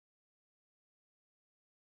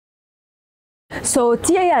So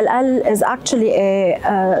TALL is actually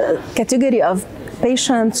a category of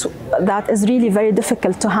patients that is really very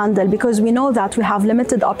difficult to handle because we know that we have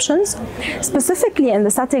limited options. Specifically in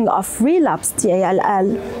the setting of relapsed TALL,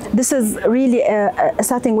 this is really a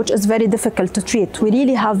setting which is very difficult to treat. We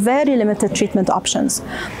really have very limited treatment options.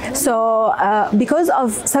 So because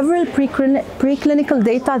of several preclinical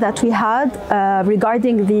data that we had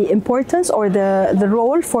regarding the importance or the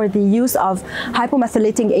role for the use of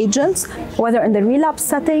hypomethylating agents, whether in the relapse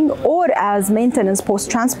setting or as maintenance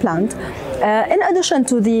post-transplant, in addition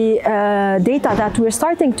to the data that we're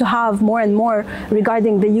starting to have more and more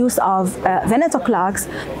regarding the use of Venetoclax,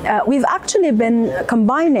 we've actually been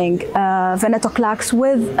combining Venetoclax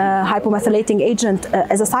with hypomethylating agent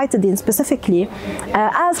Azacitidine specifically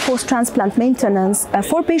as post-transplant maintenance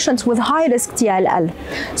for patients with high-risk TALL.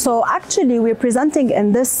 So actually we're presenting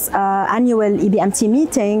in this annual EBMT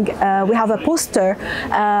meeting, we have a poster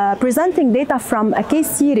presenting data from a case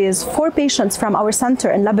series for patients from our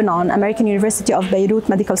center in Lebanon, American University of Beirut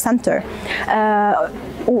Medical Center.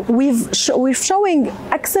 We're showing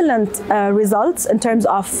excellent results in terms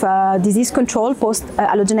of disease control post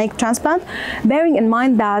allogeneic transplant, bearing in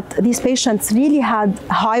mind that these patients really had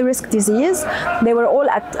high-risk disease. They were all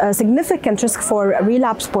at significant risk for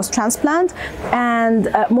relapse post-transplant, and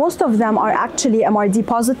most of them are actually MRD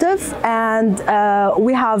positive, and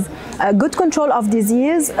we have good control of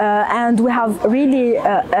disease, and we have really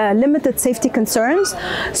limited safety concerns.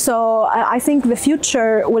 So I think the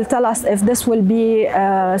future will tell us if this will be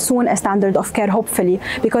soon a standard of care, hopefully,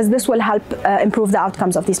 because this will help improve the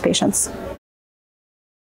outcomes of these patients.